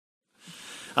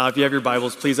If you have your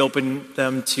Bibles, please open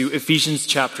them to Ephesians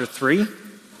chapter 3.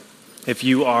 If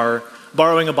you are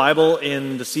borrowing a Bible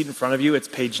in the seat in front of you, it's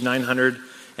page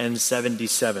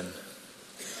 977.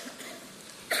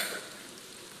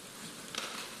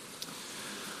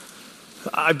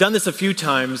 I've done this a few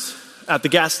times at the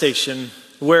gas station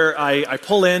where I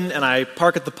pull in and I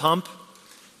park at the pump,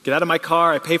 get out of my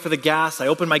car, I pay for the gas, I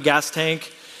open my gas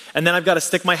tank, and then I've got to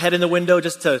stick my head in the window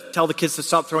just to tell the kids to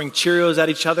stop throwing Cheerios at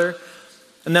each other.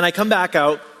 And then I come back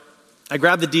out, I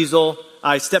grab the diesel,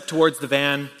 I step towards the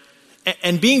van,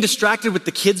 and being distracted with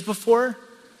the kids before,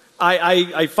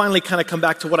 I finally kind of come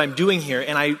back to what I'm doing here,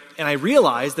 and I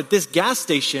realize that this gas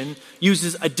station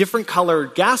uses a different color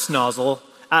gas nozzle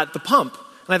at the pump.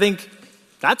 And I think,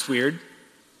 that's weird.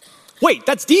 Wait,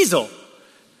 that's diesel.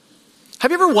 Have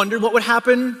you ever wondered what would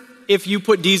happen if you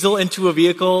put diesel into a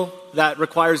vehicle that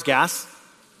requires gas?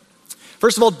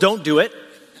 First of all, don't do it.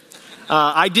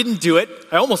 I didn't do it.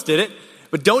 I almost did it,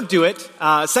 but don't do it.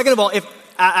 Second of all,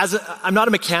 I'm not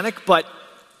a mechanic, but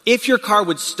if your car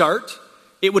would start,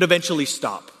 it would eventually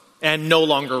stop and no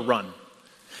longer run.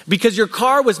 Because your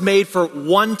car was made for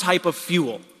one type of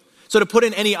fuel. So to put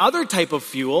in any other type of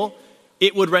fuel,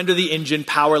 it would render the engine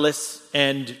powerless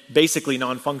and basically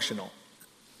non-functional.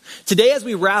 Today, as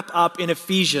we wrap up in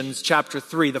Ephesians chapter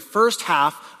 3, the first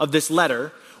half of this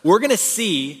letter, we're going to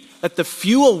see that the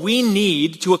fuel we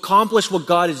need to accomplish what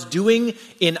God is doing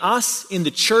in us, in the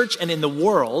church, and in the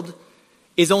world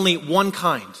is only one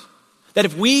kind. That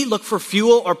if we look for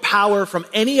fuel or power from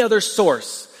any other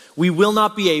source, we will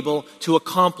not be able to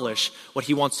accomplish what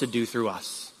he wants to do through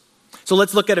us. So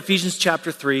let's look at Ephesians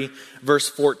chapter 3, verse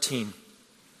 14.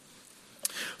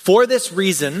 For this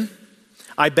reason,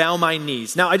 I bow my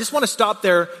knees. Now, I just want to stop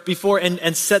there before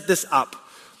and set this up.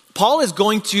 Paul is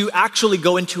going to actually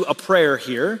go into a prayer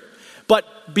here, but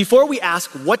before we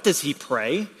ask what does he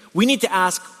pray, we need to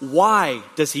ask why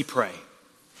does he pray?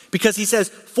 Because he says,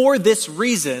 for this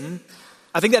reason,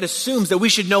 I think that assumes that we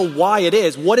should know why it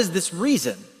is. What is this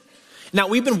reason? Now,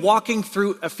 we've been walking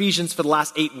through Ephesians for the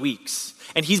last 8 weeks,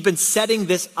 and he's been setting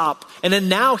this up, and then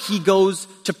now he goes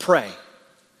to pray.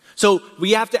 So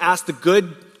we have to ask the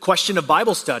good question of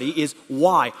Bible study is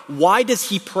why? Why does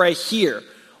he pray here?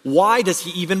 Why does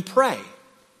he even pray?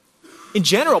 In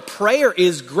general, prayer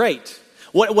is great.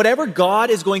 Whatever God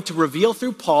is going to reveal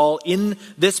through Paul in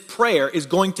this prayer is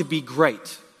going to be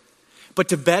great. But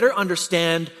to better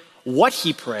understand what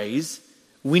he prays,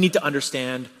 we need to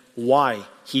understand why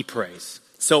he prays.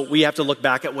 So we have to look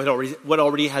back at what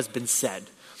already has been said.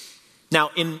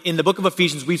 Now, in the book of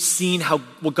Ephesians, we've seen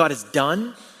what God has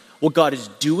done, what God is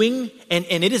doing, and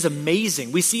it is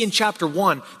amazing. We see in chapter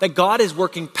 1 that God is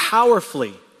working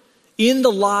powerfully in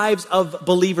the lives of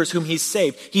believers whom he's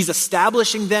saved. He's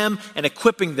establishing them and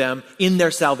equipping them in their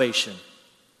salvation.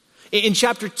 In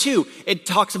chapter 2, it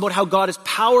talks about how God is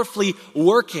powerfully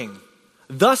working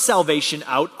the salvation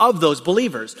out of those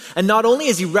believers. And not only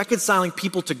is he reconciling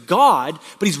people to God,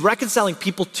 but he's reconciling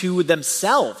people to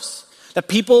themselves. The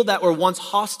people that were once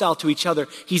hostile to each other,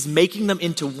 he's making them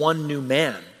into one new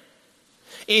man.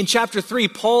 In chapter 3,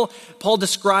 Paul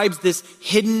describes this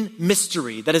hidden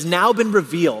mystery that has now been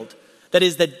revealed. That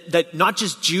is that not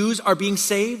just Jews are being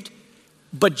saved,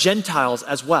 but Gentiles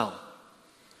as well.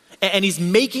 And he's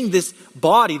making this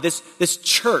body, this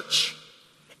church.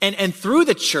 And through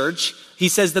the church, he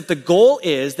says that the goal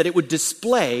is that it would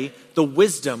display the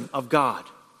wisdom of God.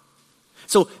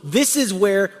 So this is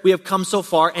where we have come so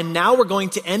far. And now we're going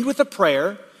to end with a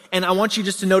prayer. And I want you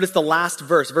just to notice the last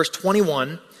verse, verse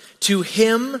 21. To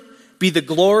him be the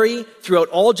glory throughout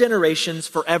all generations,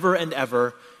 forever and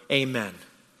ever. Amen.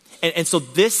 And so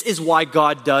this is why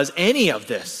God does any of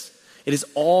this. It is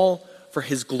all for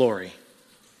his glory.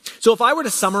 So if I were to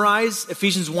summarize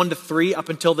Ephesians 1 to 3 up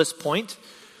until this point,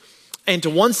 and to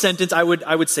one sentence, I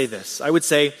would say this. I would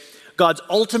say God's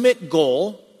ultimate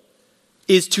goal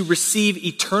is to receive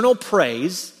eternal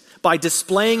praise by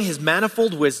displaying his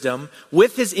manifold wisdom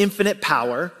with his infinite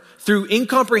power through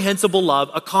incomprehensible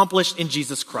love accomplished in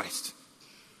Jesus Christ.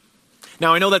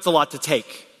 Now, I know that's a lot to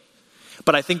take,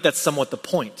 but I think that's somewhat the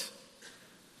point.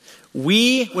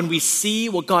 When we see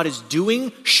what God is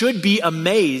doing, should be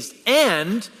amazed,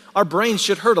 and our brains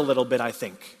should hurt a little bit, I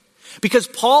think. Because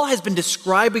Paul has been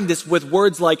describing this with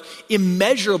words like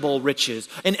immeasurable riches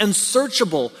and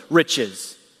unsearchable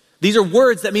riches. These are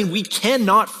words that mean we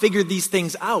cannot figure these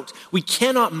things out. We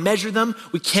cannot measure them.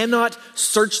 We cannot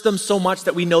search them so much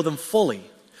that we know them fully.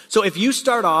 So if you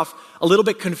start off a little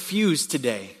bit confused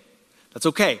today, that's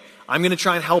okay. I'm going to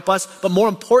try and help us. But more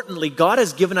importantly, God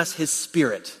has given us his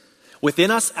Spirit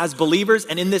within us as believers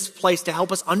and in this place to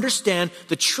help us understand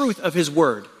the truth of his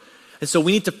word. And so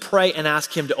we need to pray and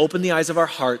ask him to open the eyes of our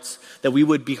hearts that we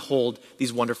would behold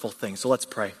these wonderful things. So let's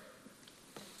pray.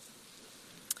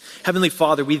 Heavenly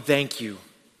Father, we thank you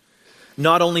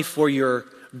not only for your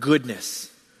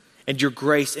goodness and your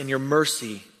grace and your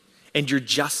mercy and your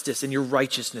justice and your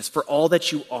righteousness, for all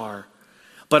that you are,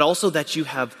 but also that you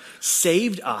have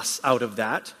saved us out of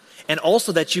that, and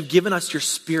also that you've given us your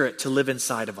Spirit to live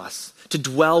inside of us, to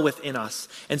dwell within us.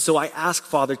 And so I ask,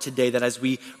 Father, today that as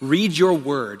we read your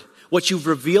word, what you've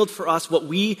revealed for us, what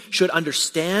we should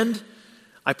understand,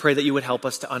 I pray that you would help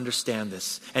us to understand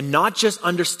this. And not just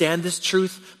understand this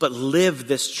truth, but live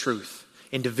this truth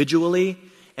individually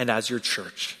and as your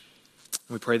church.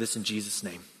 We pray this in Jesus'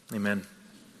 name. Amen.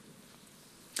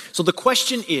 So the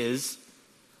question is,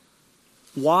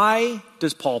 why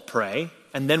does Paul pray?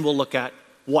 And then we'll look at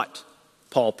what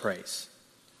Paul prays.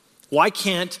 Why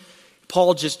can't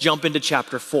Paul just jump into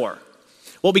chapter 4?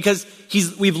 Well, because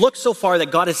we've looked so far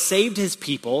that God has saved his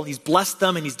people, he's blessed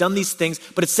them, and he's done these things,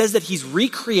 but it says that he's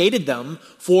recreated them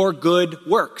for good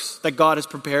works that God has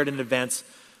prepared in advance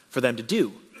for them to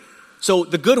do. So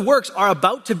the good works are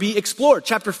about to be explored.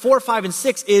 Chapter 4, 5, and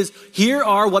 6 is, here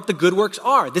are what the good works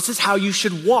are. This is how you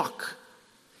should walk.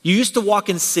 You used to walk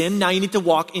in sin, now you need to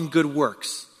walk in good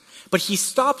works. But he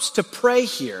stops to pray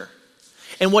here.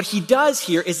 And what he does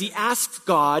here is he asks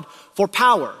God for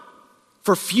power,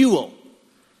 for fuel.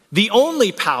 The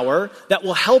only power that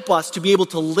will help us to be able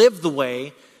to live the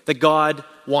way that God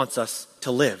wants us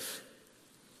to live.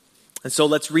 And so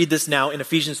let's read this now in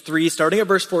Ephesians 3, starting at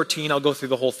verse 14. I'll go through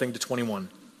the whole thing to 21.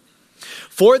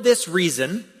 For this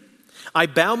reason, I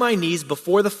bow my knees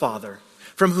before the Father,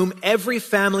 from whom every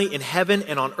family in heaven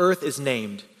and on earth is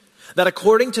named, that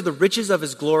according to the riches of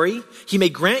his glory, he may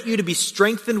grant you to be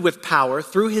strengthened with power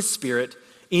through his Spirit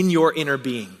in your inner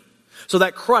being, so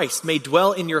that Christ may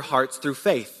dwell in your hearts through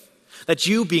faith, that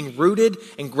you, being rooted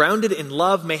and grounded in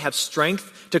love, may have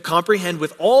strength to comprehend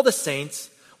with all the saints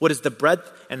what is the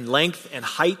breadth and length and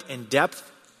height and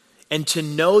depth, and to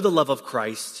know the love of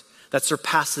Christ that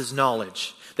surpasses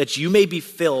knowledge, that you may be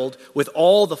filled with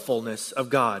all the fullness of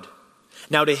God.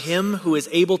 Now to him who is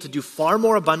able to do far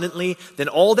more abundantly than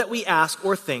all that we ask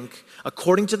or think,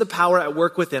 according to the power at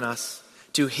work within us,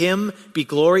 to him be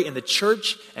glory in the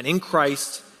church and in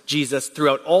Christ Jesus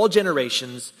throughout all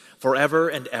generations, forever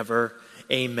and ever.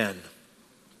 Amen.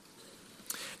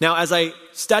 Now, as I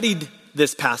studied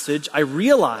this passage, I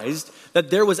realized that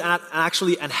there was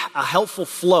actually a helpful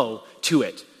flow to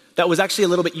it that was actually a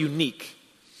little bit unique.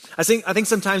 I think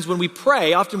sometimes when we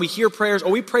pray, often we hear prayers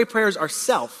or we pray prayers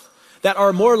ourselves that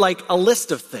are more like a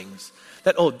list of things.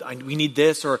 That, we need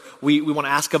this, or we want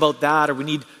to ask about that, or we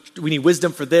need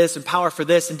wisdom for this and power for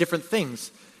this and different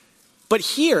things. But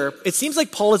here, it seems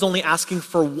like Paul is only asking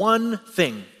for one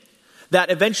thing that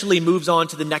eventually moves on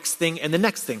to the next thing and the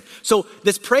next thing. So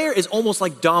this prayer is almost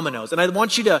like dominoes. And I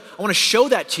want to show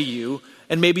that to you,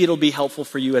 and maybe it'll be helpful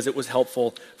for you as it was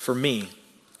helpful for me.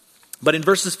 But in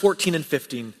verses 14 and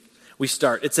 15, we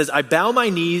start. It says, I bow my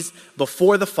knees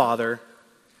before the Father,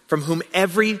 from whom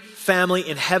every family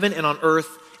in heaven and on earth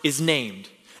is named.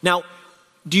 Now,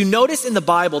 do you notice in the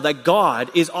Bible that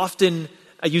God is often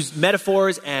used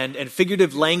metaphors and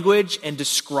figurative language and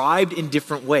described in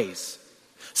different ways?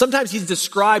 Sometimes he's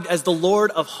described as the Lord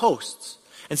of hosts,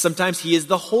 and sometimes he is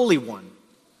the Holy One.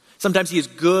 Sometimes he is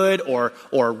good or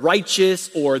righteous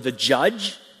or the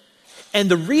judge. And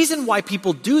the reason why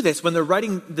people do this when they're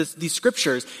writing these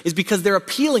scriptures is because they're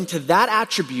appealing to that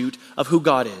attribute of who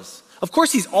God is. Of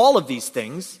course, he's all of these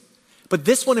things, but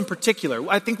this one in particular,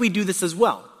 I think we do this as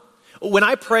well. When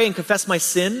I pray and confess my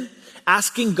sin,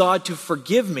 asking God to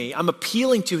forgive me, I'm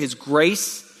appealing to his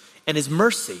grace and his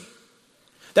mercy.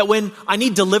 That when I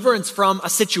need deliverance from a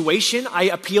situation, I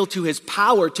appeal to his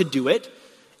power to do it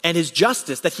and his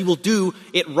justice, that he will do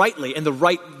it rightly and the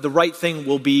right thing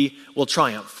will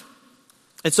triumph.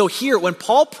 And so here, when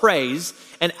Paul prays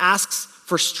and asks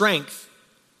for strength,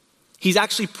 he's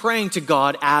actually praying to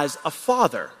God as a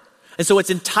father. And so it's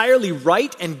entirely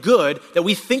right and good that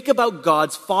we think about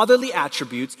God's fatherly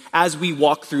attributes as we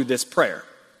walk through this prayer.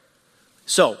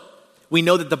 So, we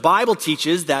know that the Bible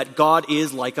teaches that God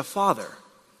is like a father.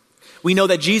 We know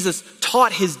that Jesus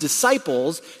taught his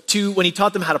disciples when he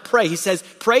taught them how to pray, he says,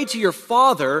 pray to your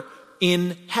Father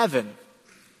in heaven.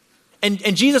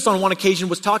 And Jesus on one occasion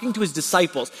was talking to his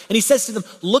disciples, and he says to them,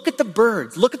 look at the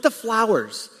birds, look at the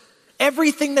flowers.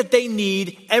 Everything that they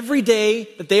need every day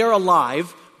that they are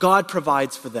alive, God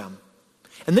provides for them.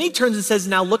 And then he turns and says,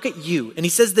 now look at you. And he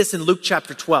says this in Luke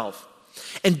chapter 12.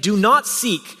 And do not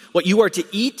seek what you are to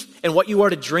eat and what you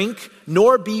are to drink,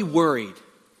 nor be worried.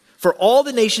 For all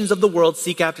the nations of the world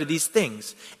seek after these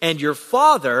things, and your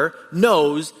Father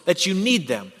knows that you need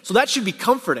them. So that should be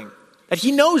comforting, that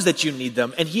he knows that you need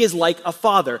them, and he is like a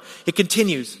father. It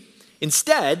continues,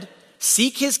 instead,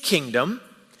 seek his kingdom,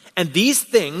 and these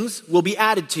things will be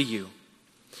added to you.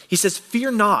 He says,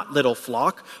 fear not, little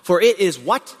flock, for it is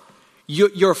what?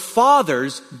 Your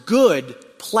Father's good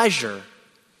pleasure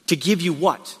to give you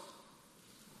what?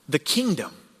 The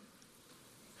kingdom.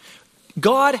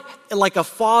 God, like a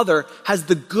father, has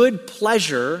the good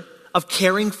pleasure of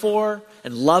caring for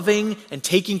and loving and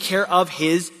taking care of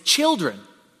his children.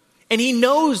 And he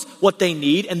knows what they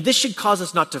need, and this should cause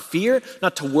us not to fear,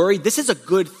 not to worry. This is a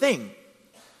good thing.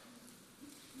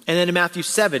 And then in Matthew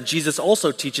 7, Jesus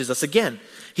also teaches us again.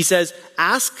 He says,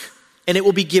 ask and it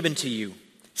will be given to you.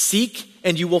 Seek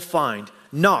and you will find.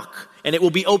 Knock and it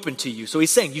will be open to you. So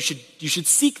he's saying you should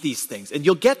seek these things and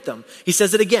you'll get them. He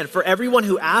says it again, for everyone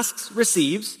who asks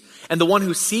receives, and the one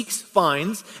who seeks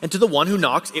finds, and to the one who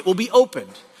knocks it will be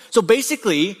opened. So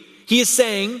basically, he is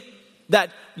saying that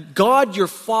God, your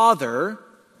Father,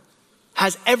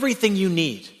 has everything you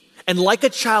need. And like a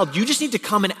child, you just need to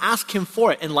come and ask him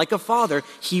for it. And like a father,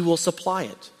 he will supply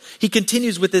it. He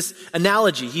continues with this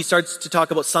analogy. He starts to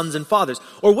talk about sons and fathers.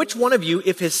 Or which one of you,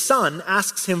 if his son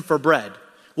asks him for bread,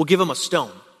 will give him a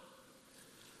stone?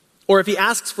 Or if he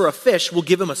asks for a fish, will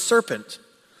give him a serpent?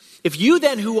 If you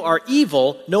then who are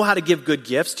evil know how to give good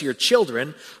gifts to your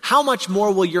children, how much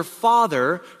more will your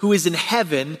Father who is in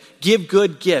heaven give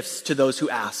good gifts to those who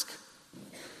ask?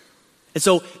 And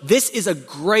so this is a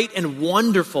great and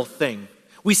wonderful thing.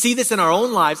 We see this in our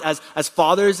own lives as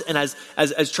fathers and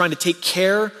as trying to take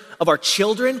care of our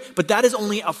children, but that is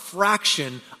only a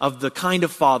fraction of the kind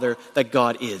of father that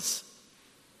God is.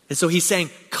 And so he's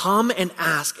saying, come and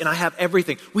ask, and I have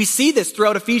everything. We see this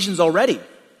throughout Ephesians already.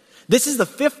 This is the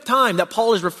 5th time that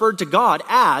Paul has referred to God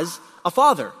as a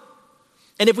father.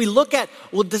 And if we look at,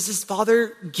 well, does this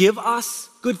Father give us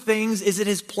good things? Is it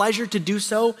his pleasure to do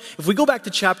so? If we go back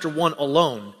to chapter 1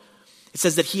 alone, it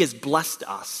says that he has blessed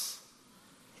us.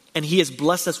 And he has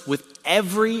blessed us with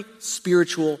every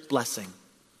spiritual blessing.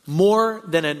 More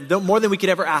than we could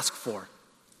ever ask for.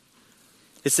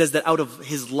 It says that out of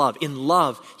his love, in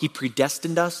love, he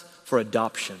predestined us for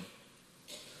adoption.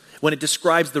 When it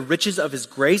describes the riches of his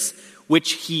grace,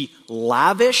 which he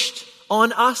lavished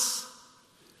on us,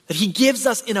 that he gives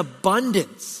us in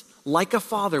abundance, like a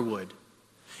father would.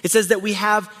 It says that we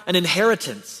have an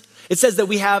inheritance. It says that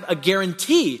we have a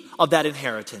guarantee of that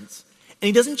inheritance. And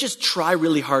he doesn't just try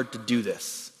really hard to do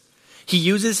this. He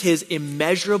uses his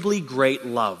immeasurably great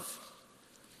love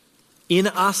in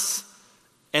us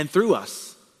and through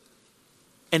us.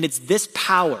 And it's this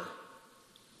power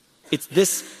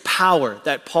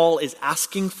that Paul is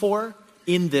asking for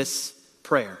in this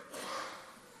prayer.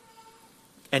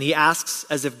 And he asks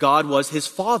as if God was his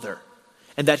father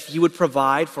and that he would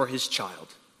provide for his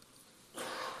child.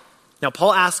 Now,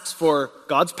 Paul asks for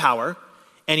God's power,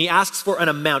 and he asks for an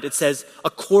amount. It says,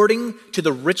 according to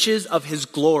the riches of his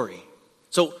glory.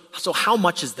 So how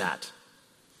much is that?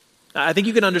 I think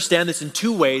you can understand this in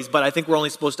 2 ways, but I think we're only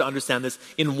supposed to understand this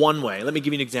in 1 way. Let me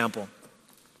give you an example.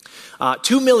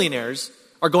 2 millionaires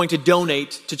are going to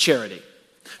donate to charity.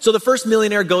 So the first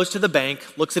millionaire goes to the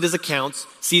bank, looks at his accounts,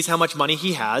 sees how much money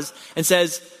he has, and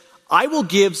says, I will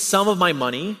give some of my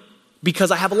money because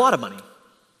I have a lot of money.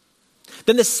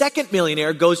 Then the second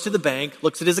millionaire goes to the bank,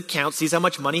 looks at his account, sees how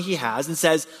much money he has, and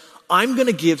says, I'm going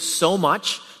to give so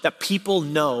much that people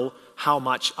know how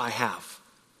much I have.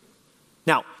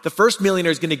 Now, the first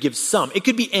millionaire is going to give some. It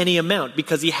could be any amount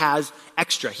because he has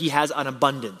extra. He has an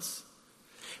abundance.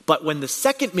 But when the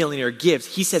second millionaire gives,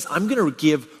 he says, I'm going to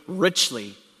give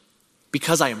richly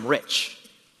because I am rich.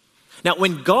 Now,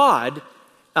 when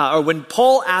when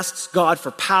Paul asks God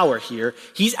for power here,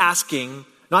 he's asking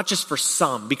not just for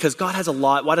some, because God has a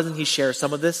lot. Why doesn't he share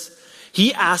some of this?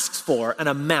 He asks for an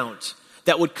amount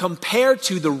that would compare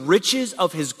to the riches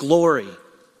of his glory,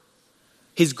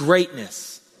 his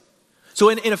greatness. So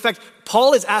in effect,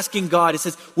 Paul is asking God, he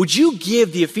says, would you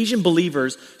give the Ephesian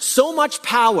believers so much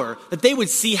power that they would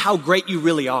see how great you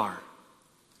really are?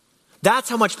 That's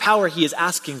how much power he is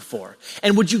asking for.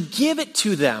 And would you give it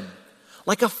to them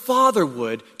like a father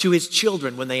would to his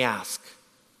children when they ask?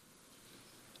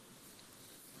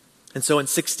 And so in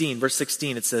verse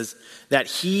 16, it says, that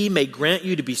he may grant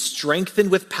you to be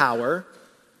strengthened with power,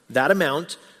 that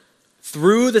amount,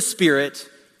 through the Spirit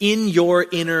in your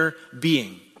inner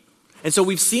being. And so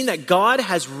we've seen that God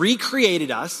has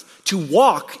recreated us to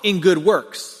walk in good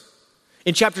works.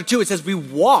 In chapter 2, it says we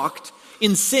walked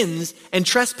in sins and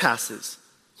trespasses.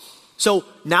 So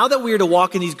now that we are to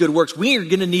walk in these good works, we are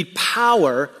going to need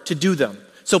power to do them.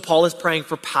 So Paul is praying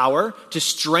for power to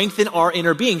strengthen our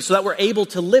inner being so that we're able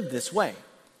to live this way.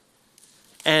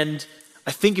 And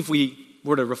I think if we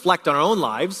were to reflect on our own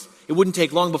lives, it wouldn't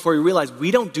take long before we realize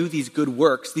we don't do these good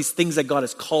works, these things that God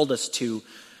has called us to,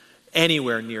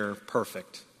 anywhere near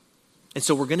perfect. And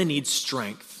so we're going to need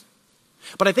strength.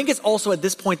 But I think it's also at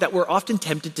this point that we're often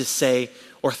tempted to say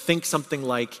or think something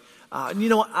like,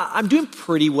 I'm doing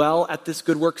pretty well at this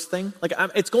good works thing. Like,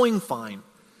 it's going fine.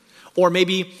 Or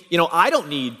maybe, I don't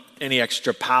need any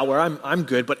extra power. I'm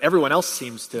good, but everyone else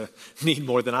seems to need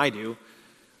more than I do.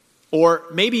 Or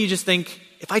maybe you just think,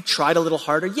 if I tried a little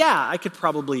harder, yeah, I could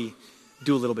probably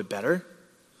do a little bit better.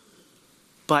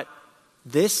 But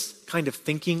this kind of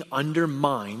thinking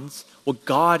undermines what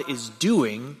God is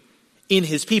doing in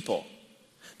his people.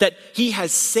 That he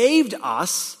has saved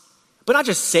us, but not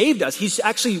just saved us, he's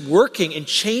actually working and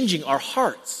changing our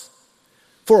hearts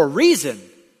for a reason.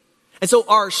 And so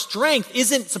our strength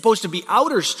isn't supposed to be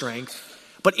outer strength,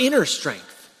 but inner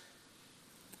strength.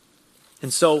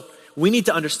 And so we need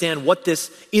to understand what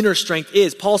this inner strength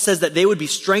is. Paul says that they would be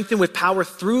strengthened with power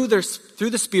through the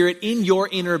Spirit in your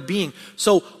inner being.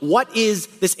 So what is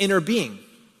this inner being?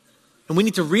 And we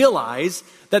need to realize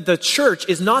that the church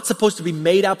is not supposed to be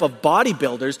made up of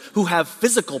bodybuilders who have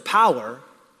physical power,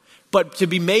 but to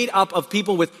be made up of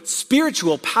people with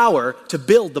spiritual power to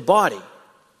build the body.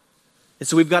 And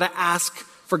so we've got to ask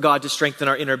for God to strengthen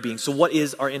our inner being. So what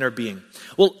is our inner being?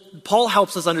 Well, Paul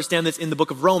helps us understand this in the book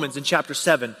of Romans in chapter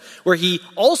 7, where he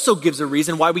also gives a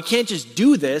reason why we can't just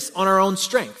do this on our own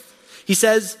strength. He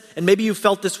says, and maybe you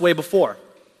felt this way before,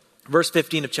 verse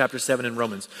 15 of chapter 7 in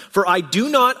Romans, "For I do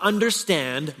not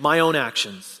understand my own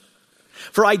actions.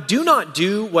 For I do not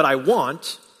do what I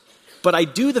want, but I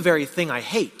do the very thing I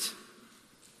hate.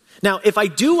 Now, if I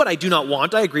do what I do not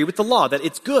want, I agree with the law that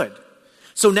it's good.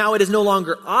 So now it is no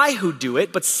longer I who do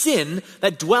it, but sin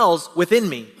that dwells within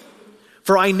me.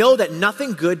 For I know that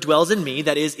nothing good dwells in me,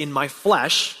 that is, in my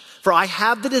flesh. For I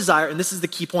have the desire," and this is the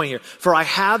key point here, "for I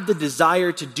have the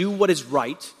desire to do what is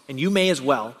right," and you may as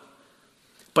well,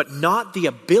 "but not the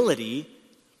ability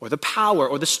or the power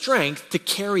or the strength to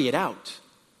carry it out."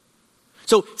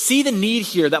 So see the need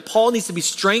here that Paul needs to be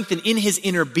strengthened in his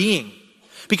inner being,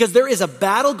 because there is a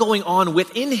battle going on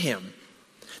within him.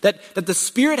 That the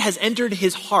Spirit has entered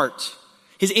his heart,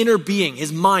 his inner being,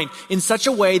 his mind, in such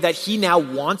a way that he now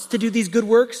wants to do these good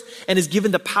works and is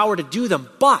given the power to do them.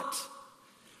 But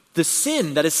the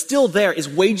sin that is still there is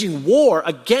waging war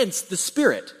against the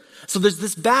Spirit. So there's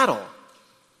this battle.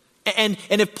 And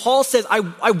if Paul says,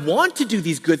 I want to do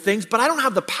these good things, but I don't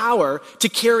have the power to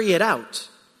carry it out.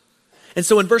 And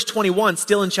so in verse 21,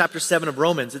 still in chapter 7 of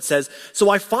Romans, it says, "So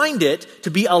I find it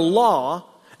to be a law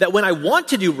that when I want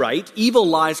to do right, evil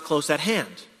lies close at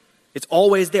hand." It's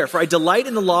always there. "For I delight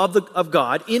in the law of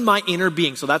God in my inner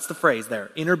being." So that's the phrase there,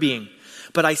 inner being.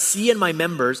 "But I see in my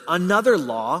members another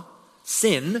law,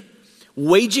 sin,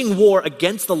 waging war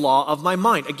against the law of my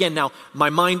mind." Again, now, my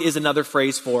mind is another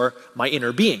phrase for my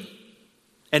inner being.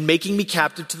 "And making me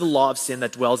captive to the law of sin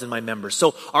that dwells in my members."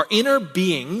 So our inner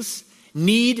beings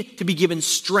need to be given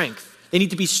strength. They need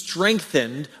to be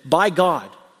strengthened by God.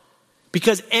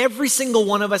 Because every single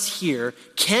one of us here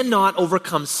cannot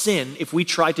overcome sin if we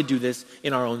try to do this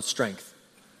in our own strength.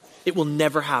 It will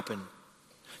never happen.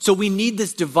 So we need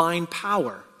this divine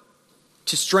power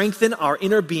to strengthen our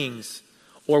inner beings,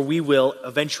 or we will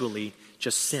eventually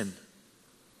just sin.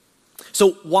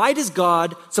 So why does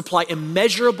God supply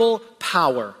immeasurable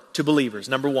power to believers?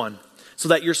 Number one, so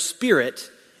that your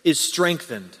spirit is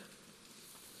strengthened.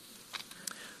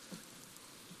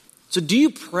 So do you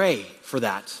pray for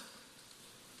that?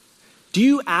 Do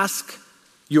you ask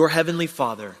your Heavenly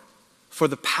Father for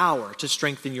the power to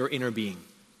strengthen your inner being?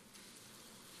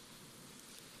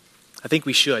 I think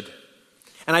we should.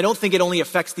 And I don't think it only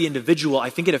affects the individual, I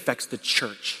think it affects the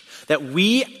church. That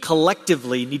we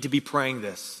collectively need to be praying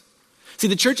this. See,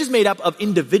 the church is made up of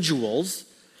individuals,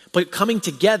 but coming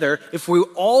together, if we're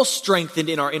all strengthened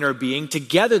in our inner being,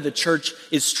 together the church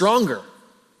is stronger.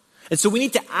 And so we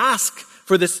need to ask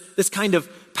for this kind of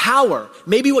power.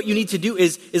 Maybe what you need to do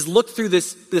is look through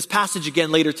this passage again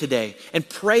later today and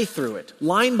pray through it,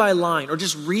 line by line, or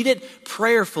just read it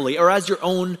prayerfully or as your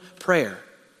own prayer.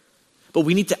 But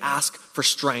we need to ask for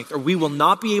strength, or we will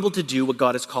not be able to do what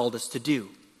God has called us to do.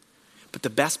 But the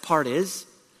best part is,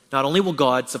 not only will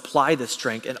God supply this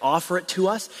strength and offer it to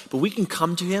us, but we can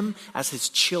come to him as his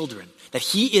children. That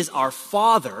he is our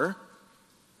Father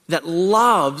that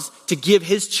loves to give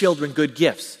his children good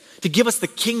gifts, to give us the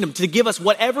kingdom, to give us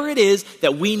whatever it is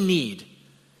that we need.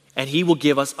 And he will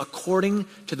give us according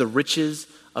to the riches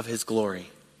of his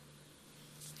glory.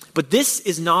 But this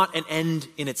is not an end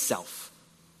in itself.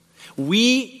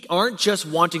 We aren't just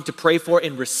wanting to pray for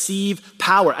and receive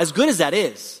power, as good as that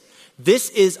is. This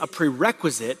is a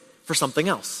prerequisite for something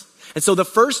else. And so the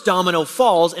first domino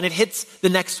falls and it hits the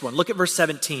next one. Look at verse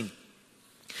 17.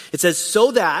 It says,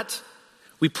 so that,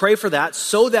 we pray for that,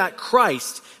 so that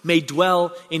Christ may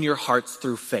dwell in your hearts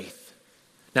through faith.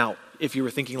 Now, if you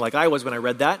were thinking like I was when I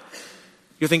read that,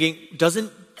 you're thinking,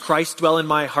 doesn't Christ dwell in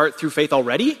my heart through faith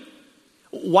already?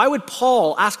 Why would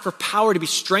Paul ask for power to be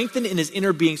strengthened in his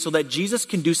inner being so that Jesus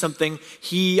can do something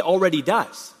he already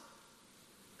does?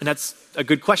 And that's a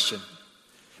good question.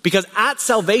 Because at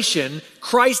salvation,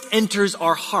 Christ enters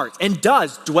our hearts and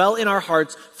does dwell in our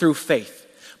hearts through faith.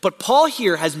 But Paul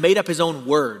here has made up his own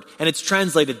word, and it's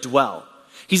translated dwell.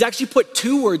 He's actually put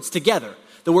two words together.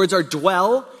 The words are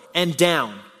dwell and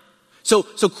down. So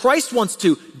Christ wants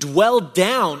to dwell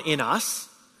down in us,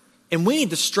 and we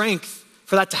need the strength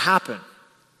for that to happen.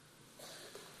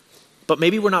 But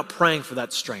maybe we're not praying for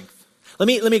that strength. Let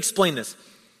me explain this.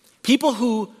 People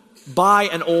who buy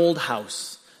an old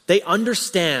house, they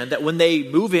understand that when they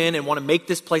move in and want to make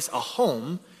this place a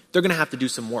home, they're going to have to do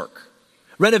some work.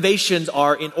 Renovations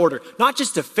are in order, not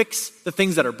just to fix the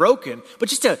things that are broken, but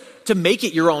just to make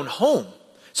it your own home.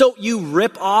 So you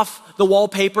rip off the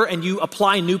wallpaper and you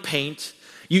apply new paint.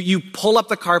 You pull up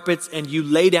the carpets and you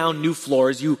lay down new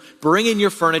floors. You bring in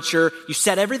your furniture. You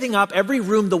set everything up, every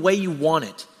room the way you want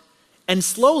it. And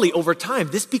slowly over time,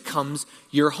 this becomes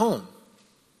your home.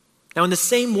 Now, in the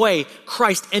same way,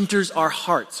 Christ enters our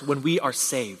hearts when we are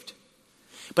saved.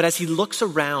 But as he looks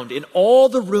around in all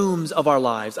the rooms of our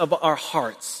lives, of our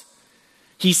hearts,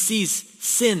 he sees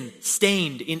sin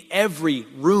stained in every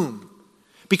room.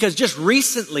 Because just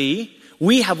recently,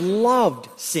 we have loved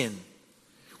sin.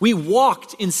 We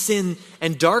walked in sin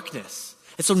and darkness.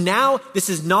 And so now this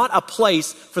is not a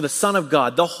place for the Son of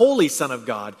God, the Holy Son of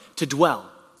God, to dwell.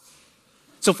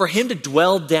 So for him to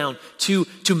dwell down, to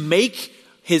make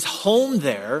his home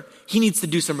there, he needs to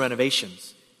do some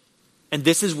renovations. And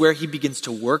this is where he begins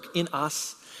to work in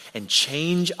us and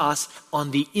change us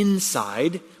on the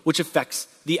inside, which affects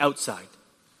the outside.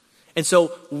 And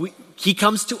so he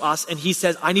comes to us and he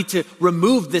says, I need to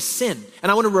remove this sin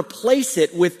and I want to replace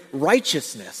it with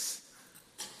righteousness.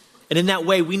 And in that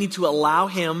way, we need to allow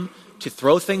him to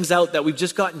throw things out that we've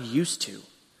just gotten used to,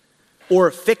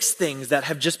 or fix things that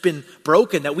have just been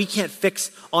broken that we can't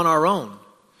fix on our own.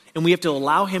 And we have to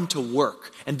allow him to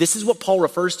work. And this is what Paul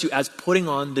refers to as putting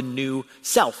on the new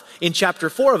self. In chapter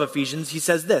 4 of Ephesians, he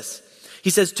says this. He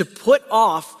says, to put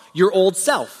off your old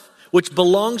self, which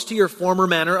belongs to your former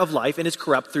manner of life and is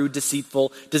corrupt through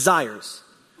deceitful desires.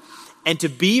 And to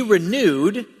be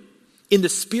renewed in the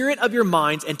spirit of your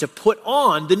minds and to put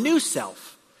on the new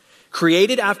self,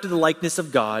 created after the likeness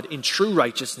of God in true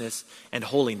righteousness and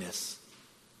holiness.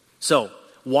 So,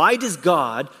 why does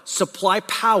God supply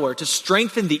power to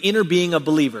strengthen the inner being of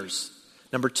believers?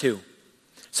 Number 2,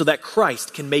 so that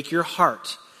Christ can make your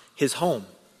heart his home.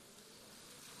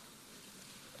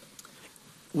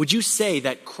 Would you say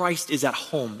that Christ is at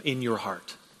home in your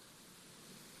heart?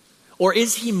 Or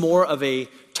is he more of a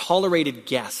tolerated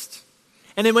guest?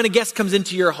 And then when a guest comes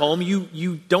into your home,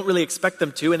 you don't really expect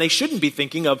them to, and they shouldn't be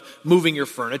thinking of moving your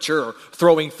furniture or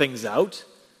throwing things out.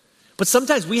 But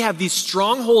sometimes we have these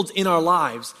strongholds in our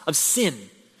lives of sin.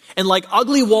 And like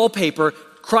ugly wallpaper,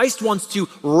 Christ wants to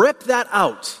rip that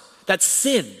out, that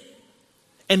sin,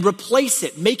 and replace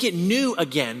it, make it new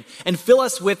again, and fill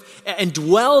us with, and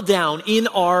dwell down in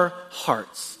our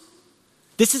hearts.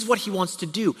 This is what he wants to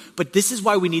do. But this is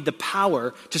why we need the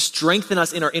power to strengthen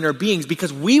us in our inner beings,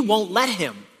 because we won't let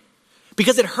him.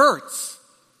 Because it hurts.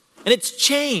 And it's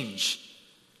change.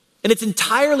 And it's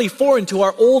entirely foreign to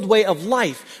our old way of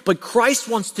life. But Christ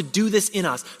wants to do this in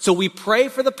us. So we pray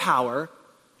for the power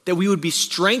that we would be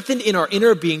strengthened in our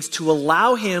inner beings to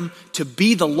allow him to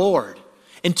be the Lord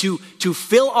and to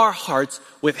fill our hearts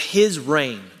with his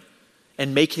reign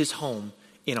and make his home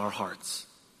in our hearts.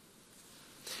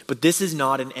 But this is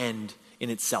not an end in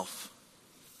itself.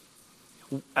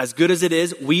 As good as it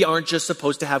is, we aren't just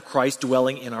supposed to have Christ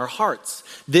dwelling in our hearts.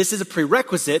 This is a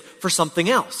prerequisite for something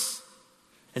else.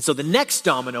 And so the next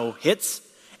domino hits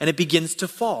and it begins to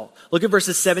fall. Look at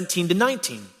verses 17 to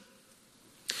 19.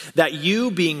 That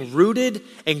you, being rooted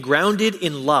and grounded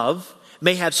in love,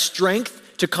 may have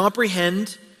strength to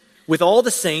comprehend with all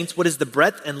the saints what is the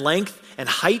breadth and length and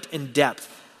height and depth,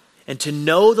 and to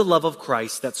know the love of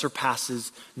Christ that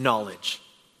surpasses knowledge.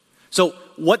 So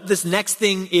what this next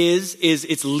thing is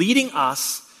it's leading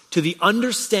us to the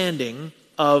understanding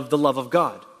of the love of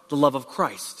God, the love of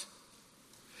Christ.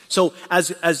 So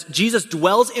as Jesus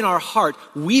dwells in our heart,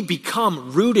 we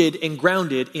become rooted and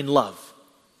grounded in love.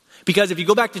 Because if you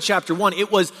go back to chapter 1,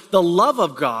 it was the love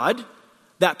of God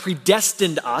that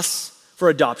predestined us for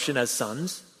adoption as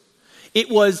sons. It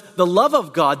was the love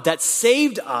of God that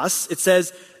saved us. It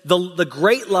says the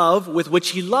great love with which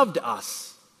he loved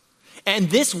us. And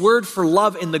this word for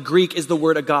love in the Greek is the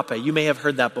word agape. You may have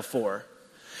heard that before.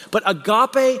 But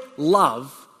agape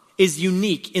love is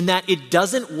unique in that it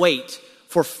doesn't wait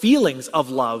for feelings of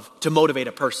love to motivate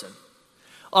a person.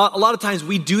 A lot of times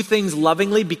we do things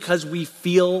lovingly because we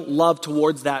feel love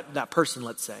towards that person,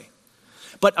 let's say.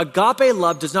 But agape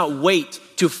love does not wait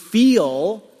to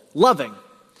feel loving.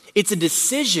 It's a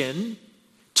decision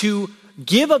to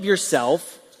give of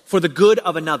yourself for the good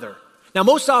of another. Now,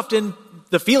 most often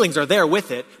the feelings are there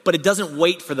with it, but it doesn't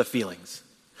wait for the feelings.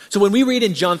 So when we read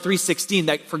in John 3:16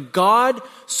 that for God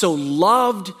so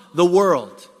loved the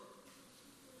world,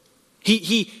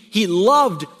 He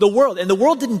loved the world, and the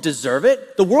world didn't deserve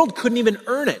it. The world couldn't even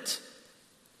earn it.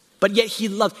 But yet he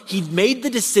made the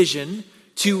decision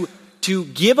to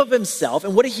give of himself.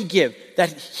 And what did he give?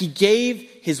 That he gave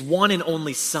his one and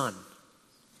only son.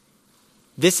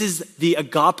 This is the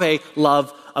agape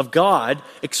love of God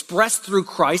expressed through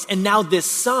Christ. And now this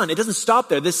son, it doesn't stop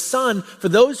there. This son, for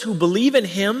those who believe in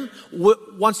him,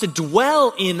 wants to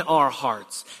dwell in our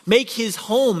hearts, make his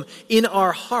home in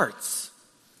our hearts.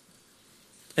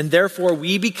 And therefore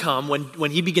we become,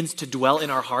 when he begins to dwell in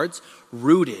our hearts,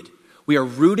 rooted. We are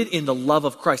rooted in the love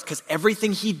of Christ because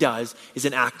everything he does is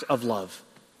an act of love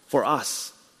for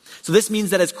us. So this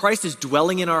means that as Christ is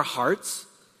dwelling in our hearts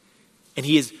and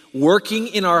he is working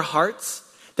in our hearts,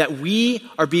 that we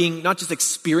are being not just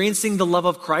experiencing the love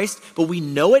of Christ, but we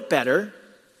know it better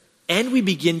and we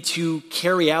begin to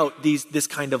carry out this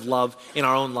kind of love in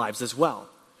our own lives as well.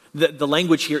 The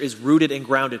language here is rooted and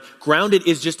grounded. Grounded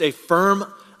is just a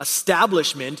firm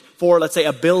establishment for, let's say,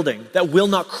 a building that will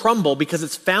not crumble because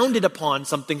it's founded upon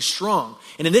something strong.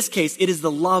 And in this case, it is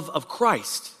the love of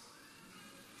Christ.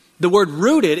 The word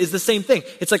rooted is the same thing.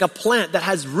 It's like a plant that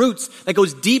has roots that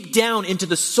goes deep down into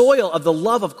the soil of the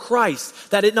love of Christ,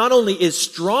 that it not only is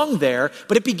strong there,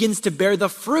 but it begins to bear the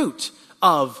fruit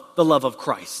of the love of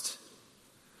Christ.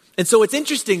 And so it's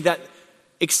interesting that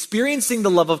experiencing the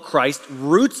love of Christ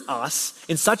roots us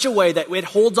in such a way that it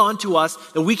holds on to us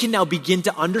that we can now begin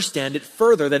to understand it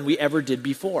further than we ever did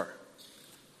before.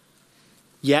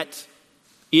 Yet,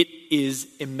 it is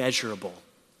immeasurable.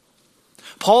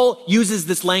 Paul uses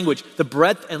this language, the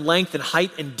breadth and length and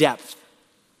height and depth.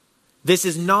 This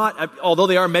is not, although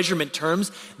they are measurement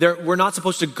terms, we're not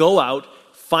supposed to go out,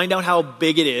 find out how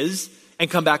big it is, and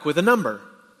come back with a number.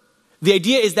 The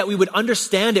idea is that we would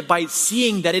understand it by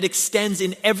seeing that it extends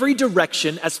in every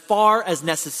direction as far as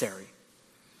necessary.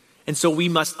 And so we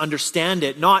must understand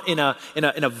it not in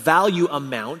a value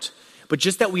amount, but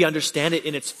just that we understand it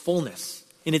in its fullness,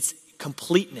 in its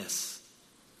completeness.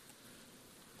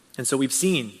 And so we've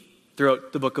seen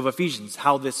throughout the book of Ephesians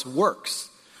how this works.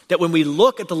 That when we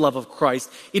look at the love of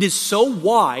Christ, it is so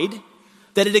wide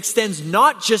that it extends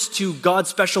not just to God's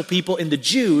special people in the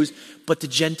Jews, but to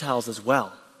Gentiles as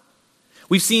well.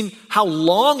 We've seen how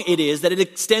long it is that it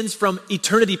extends from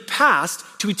eternity past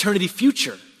to eternity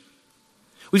future.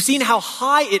 We've seen how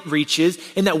high it reaches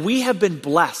and that we have been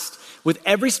blessed with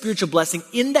every spiritual blessing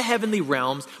in the heavenly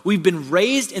realms. We've been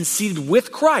raised and seated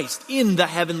with Christ in the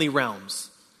heavenly realms.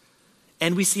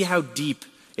 And we see how deep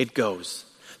it goes,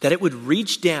 that it would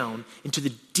reach down into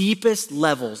the deepest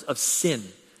levels of sin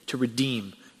to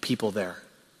redeem people there.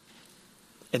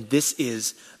 And this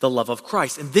is the love of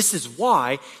Christ. And this is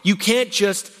why you can't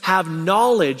just have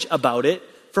knowledge about it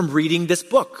from reading this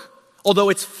book. Although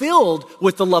it's filled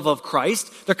with the love of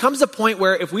Christ, there comes a point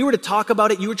where if we were to talk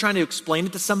about it, you were trying to explain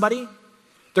it to somebody,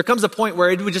 there comes a point where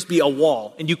it would just be a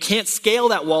wall. And you can't scale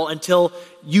that wall until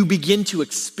you begin to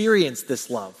experience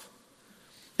this love.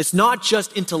 It's not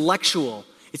just intellectual.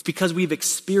 It's because we've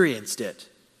experienced it.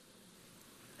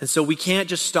 And so we can't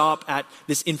just stop at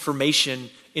this information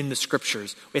in the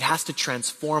scriptures. It has to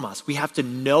transform us. We have to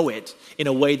know it in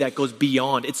a way that goes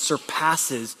beyond. It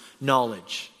surpasses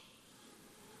knowledge.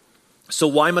 So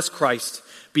why must Christ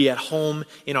be at home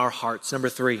in our hearts? Number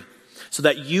 3, so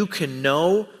that you can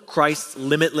know Christ's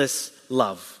limitless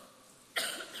love.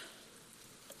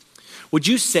 Would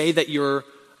you say that your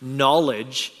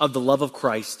knowledge of the love of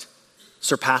Christ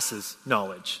surpasses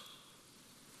knowledge?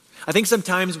 I think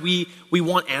sometimes we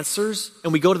want answers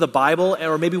and we go to the Bible,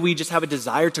 or maybe we just have a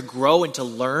desire to grow and to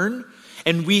learn,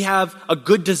 and we have a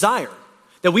good desire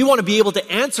that we want to be able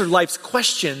to answer life's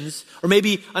questions, or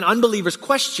maybe an unbeliever's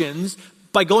questions,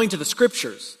 by going to the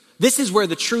scriptures. This is where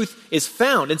the truth is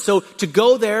found. And so to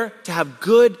go there, to have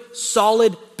good,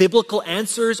 solid biblical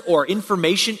answers or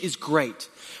information is great.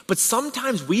 But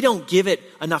sometimes we don't give it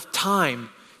enough time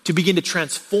to begin to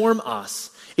transform us.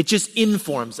 It just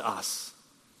informs us.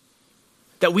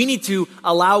 That we need to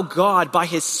allow God by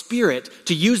His Spirit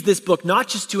to use this book not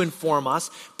just to inform us,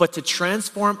 but to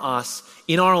transform us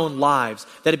in our own lives.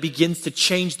 That it begins to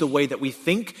change the way that we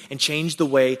think and change the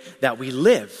way that we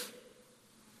live.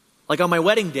 Like on my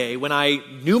wedding day, when I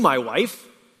knew my wife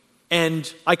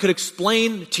and I could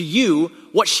explain to you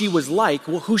what she was like,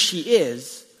 who she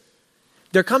is,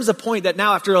 there comes a point that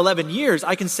now after 11 years,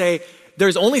 I can say,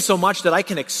 there's only so much that I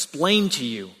can explain to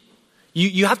you.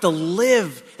 You have to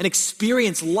live and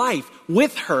experience life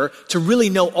with her to really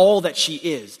know all that she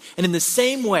is. And in the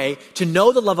same way, to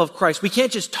know the love of Christ, we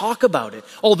can't just talk about it,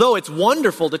 although it's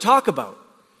wonderful to talk about.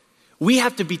 We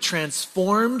have to be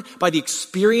transformed by the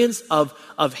experience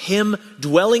of Him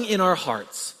dwelling in our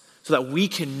hearts so that we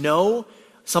can know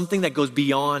something that goes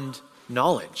beyond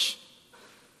knowledge.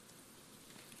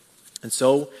 And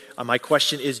so my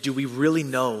question is, do we really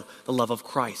know the love of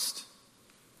Christ?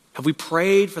 Have we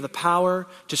prayed for the power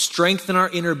to strengthen our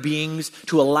inner beings,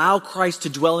 to allow Christ to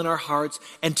dwell in our hearts,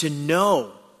 and to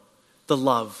know the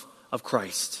love of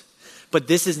Christ? But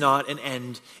this is not an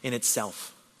end in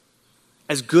itself.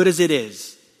 As good as it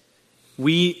is,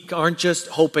 we aren't just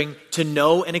hoping to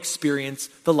know and experience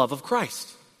the love of Christ.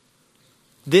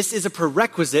 This is a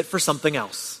prerequisite for something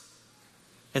else.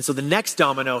 And so the next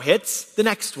domino hits the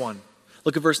next one.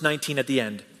 Look at verse 19 at the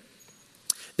end.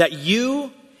 That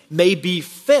you may be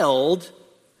filled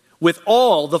with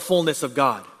all the fullness of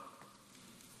God.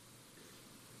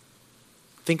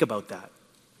 Think about that.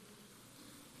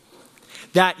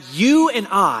 That you and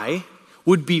I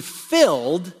would be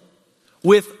filled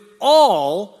with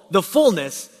all the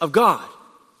fullness of God.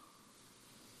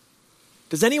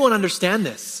 Does anyone understand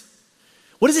this?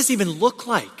 What does this even look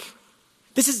like?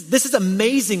 This is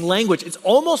amazing language. It's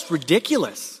almost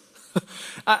ridiculous.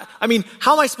 I mean,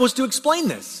 how am I supposed to explain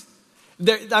this?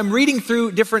 I'm reading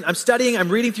through different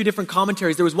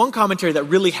commentaries. There was one commentary that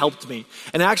really helped me,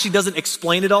 and it actually doesn't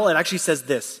explain it all. It actually says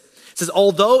this. It says,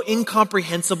 although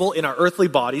incomprehensible in our earthly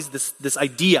bodies, this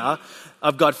idea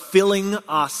of God filling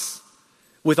us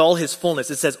with all His fullness.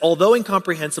 It says, although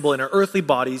incomprehensible in our earthly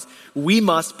bodies, we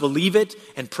must believe it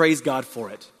and praise God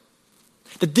for it.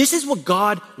 That this is what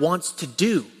God wants to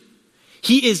do.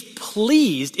 He is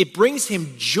pleased. It brings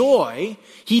Him joy.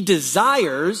 He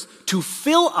desires to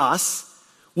fill us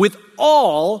with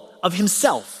all of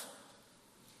Himself.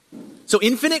 So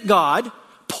infinite God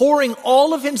pouring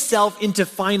all of Himself into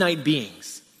finite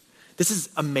beings. This is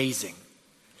amazing.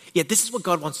 Yet this is what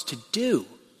God wants to do.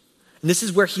 And this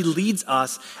is where He leads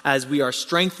us as we are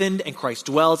strengthened and Christ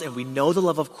dwells and we know the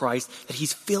love of Christ, that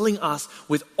He's filling us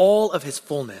with all of His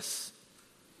fullness.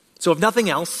 So if nothing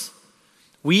else,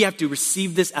 we have to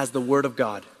receive this as the Word of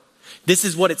God. This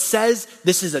is what it says.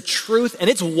 This is a truth, and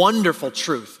it's wonderful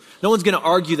truth. No one's going to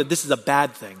argue that this is a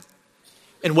bad thing.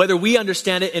 And whether we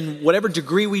understand it in whatever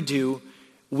degree we do,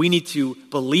 we need to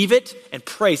believe it and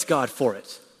praise God for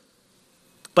it.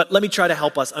 But let me try to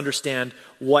help us understand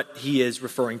what he is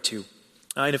referring to.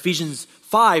 In Ephesians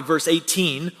 5, verse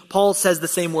 18, Paul says the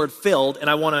same word filled, and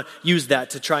I want to use that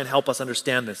to try and help us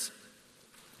understand this.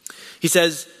 He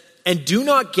says, and do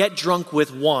not get drunk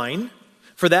with wine,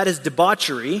 for that is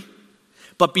debauchery,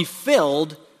 but be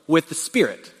filled with the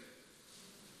Spirit.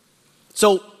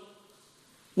 So,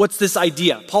 what's this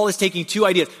idea? Paul is taking two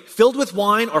ideas, filled with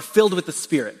wine or filled with the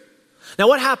Spirit. Now,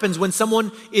 what happens when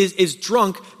someone is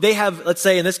drunk? They have, let's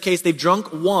say in this case, they've drunk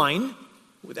wine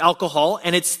with alcohol,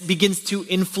 and it begins to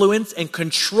influence and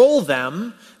control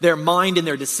them, their mind and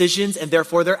their decisions, and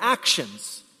therefore their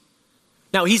actions.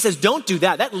 Now, he says, don't do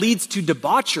that. That leads to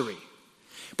debauchery.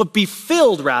 But be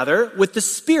filled, rather, with the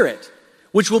Spirit,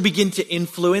 which will begin to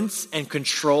influence and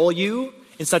control you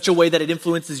in such a way that it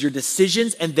influences your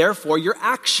decisions and therefore your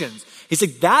actions. He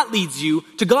said that leads you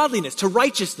to godliness, to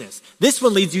righteousness. This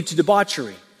one leads you to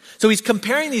debauchery. So he's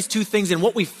comparing these two things and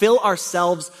what we fill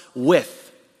ourselves with.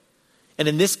 And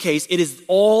in this case, it is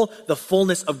all the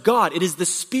fullness of God. It is the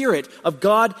Spirit of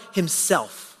God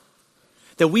Himself.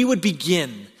 That we would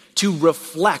begin to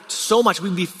reflect so much, we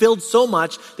would be filled so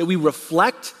much that we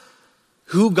reflect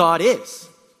who God is.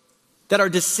 That our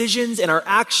decisions and our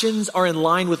actions are in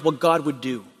line with what God would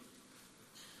do.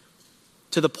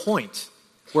 To the point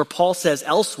where Paul says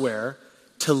elsewhere,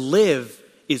 to live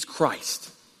is Christ.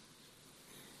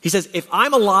 He says, if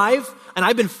I'm alive and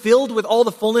I've been filled with all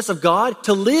the fullness of God,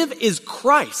 to live is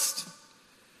Christ.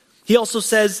 He also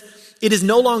says, it is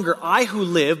no longer I who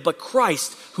live, but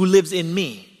Christ who lives in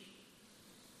me.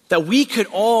 that we could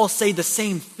all say the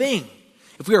same thing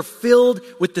if we are filled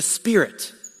with the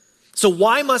Spirit. So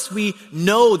why must we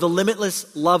know the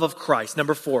limitless love of Christ?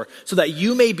 Number 4, so that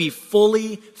you may be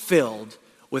fully filled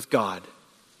with God.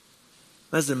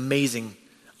 That's an amazing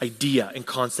idea and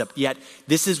concept, yet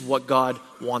this is what God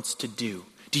wants to do.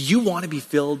 Do you want to be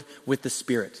filled with the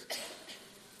Spirit?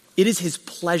 It is his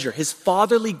pleasure, his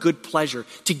fatherly good pleasure,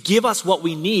 to give us what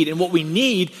we need, and what we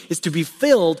need is to be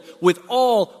filled with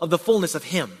all of the fullness of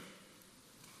him.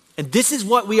 And this is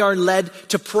what we are led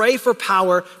to pray for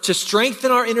power, to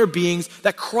strengthen our inner beings,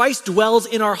 that Christ dwells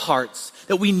in our hearts,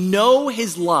 that we know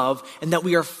his love, and that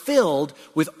we are filled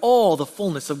with all the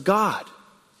fullness of God.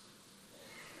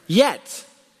 Yet,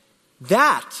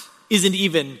 that isn't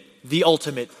even the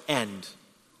ultimate end.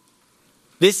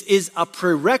 This is a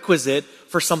prerequisite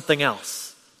for something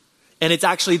else. And it's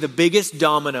actually the biggest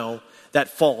domino that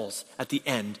falls at the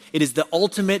end. It is the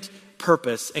ultimate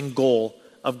purpose and goal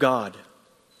of God.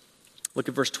 Look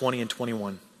at verse 20 and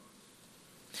 21.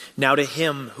 Now to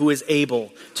him who is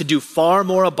able to do far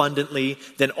more abundantly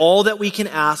than all that we can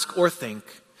ask or think,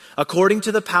 according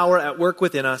to the power at work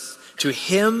within us, to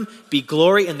him be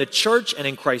glory in the church and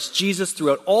in Christ Jesus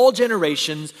throughout all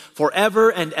generations, forever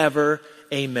and ever.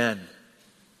 Amen.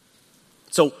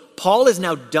 So Paul is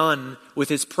now done with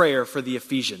his prayer for the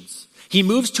Ephesians. He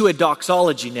moves to a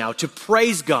doxology now, to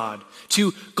praise God,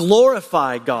 to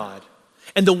glorify God.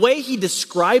 And the way he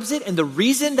describes it and the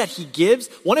reason that he gives,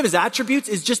 one of his attributes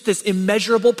is just this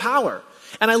immeasurable power.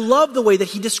 And I love the way that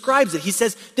he describes it. He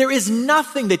says, there is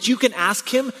nothing that you can ask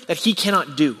him that he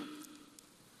cannot do.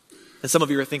 And some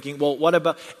of you are thinking, well, what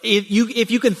about,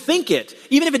 if you can think it,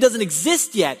 even if it doesn't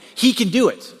exist yet, he can do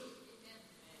it.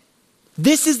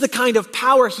 This is the kind of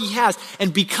power he has.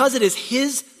 And because it is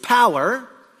his power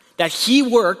that he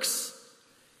works,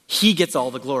 he gets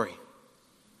all the glory.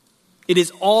 It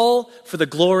is all for the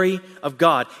glory of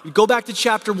God. You go back to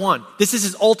chapter 1. This is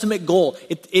his ultimate goal.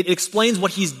 It explains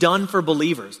what he's done for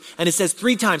believers. And it says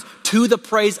 3 times, to the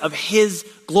praise of his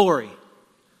glory.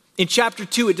 In chapter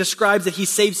 2, it describes that he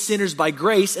saves sinners by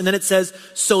grace. And then it says,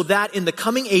 so that in the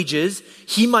coming ages,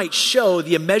 he might show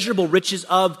the immeasurable riches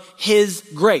of his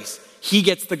grace. He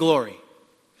gets the glory.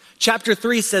 Chapter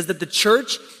 3 says that the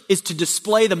church is to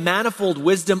display the manifold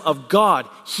wisdom of God.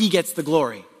 He gets the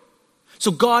glory.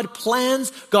 So God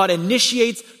plans, God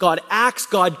initiates, God acts,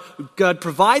 God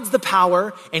provides the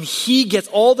power, and he gets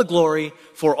all the glory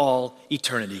for all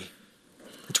eternity.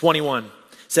 21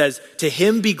 says, to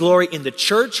him be glory in the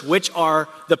church, which are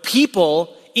the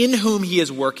people in whom he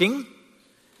is working,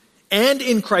 and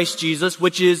in Christ Jesus,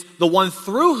 which is the one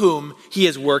through whom he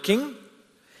is working.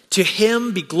 To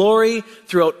him be glory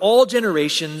throughout all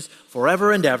generations,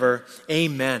 forever and ever.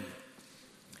 Amen.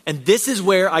 And this is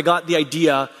where I got the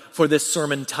idea for this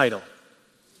sermon title.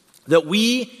 That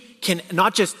we can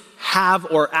not just have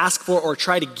or ask for or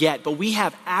try to get, but we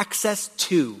have access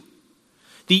to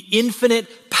the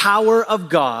infinite power of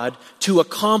God to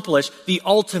accomplish the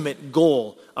ultimate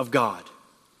goal of God.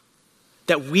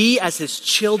 That we as his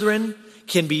children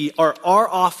are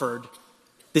offered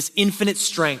this infinite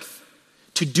strength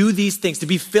to do these things, to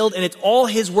be filled, and it's all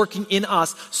his working in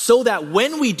us so that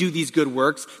when we do these good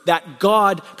works that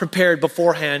God prepared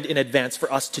beforehand in advance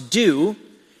for us to do,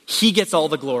 he gets all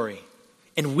the glory.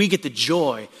 And we get the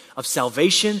joy of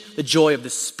salvation, the joy of the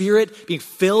Spirit being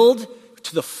filled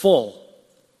to the full.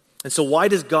 And so why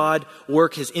does God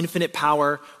work his infinite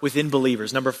power within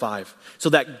believers? Number 5, so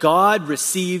that God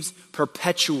receives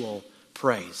perpetual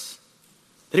praise.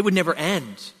 That it would never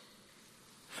end.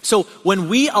 So when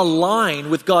we align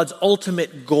with God's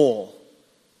ultimate goal,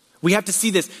 we have to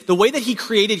see this. The way that he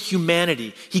created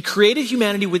humanity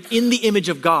within the image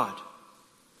of God.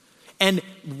 And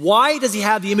why does he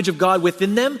have the image of God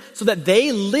within them? So that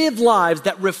they live lives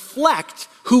that reflect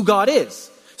who God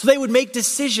is. So they would make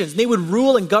decisions. They would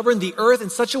rule and govern the earth in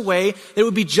such a way that it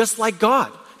would be just like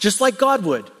God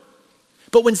would.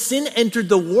 But when sin entered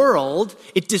the world,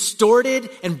 it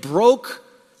distorted and broke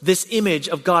this image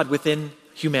of God within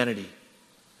humanity.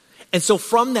 And so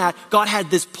from that, God had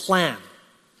this plan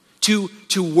to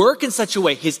work in such a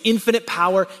way, his infinite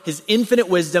power, his infinite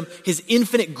wisdom, his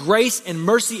infinite grace and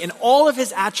mercy, and all of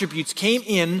his attributes came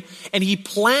in, and he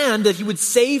planned that he would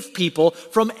save people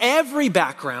from every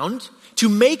background to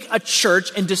make a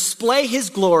church and display his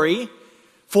glory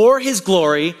for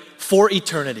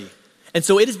eternity. And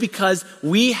so it is because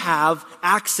we have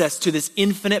access to this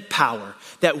infinite power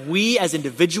that we as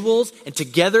individuals and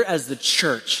together as the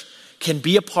church can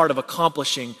be a part of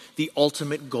accomplishing the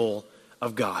ultimate goal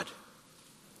of God.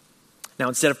 Now,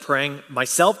 instead of praying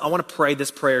myself, I want to pray this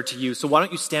prayer to you. So why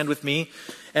don't you stand with me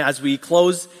as we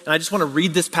close, and I just want to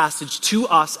read this passage to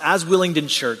us as Willingdon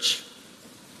Church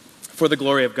for the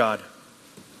glory of God.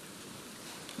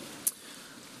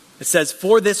 It says,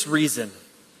 "For this reason,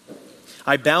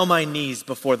 I bow my knees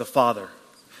before the Father,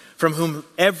 from whom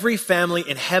every family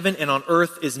in heaven and on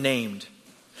earth is named,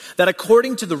 that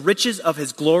according to the riches of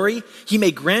his glory, he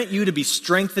may grant you to be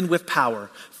strengthened with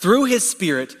power through his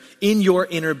Spirit in your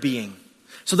inner being,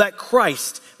 so that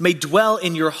Christ may dwell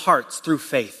in your hearts through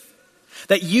faith,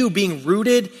 that you, being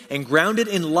rooted and grounded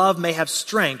in love, may have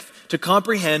strength to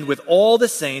comprehend with all the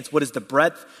saints what is the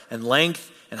breadth and length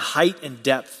and height and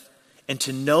depth, and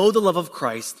to know the love of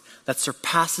Christ that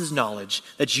surpasses knowledge,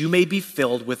 that you may be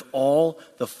filled with all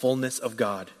the fullness of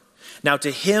God. Now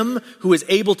to him who is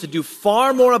able to do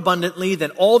far more abundantly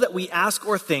than all that we ask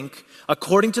or think,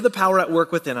 according to the power at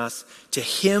work within us, to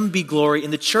him be glory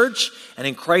in the church and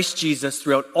in Christ Jesus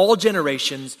throughout all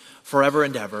generations, forever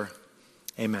and ever.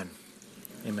 Amen."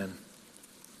 Amen.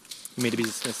 You may be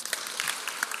dismissed.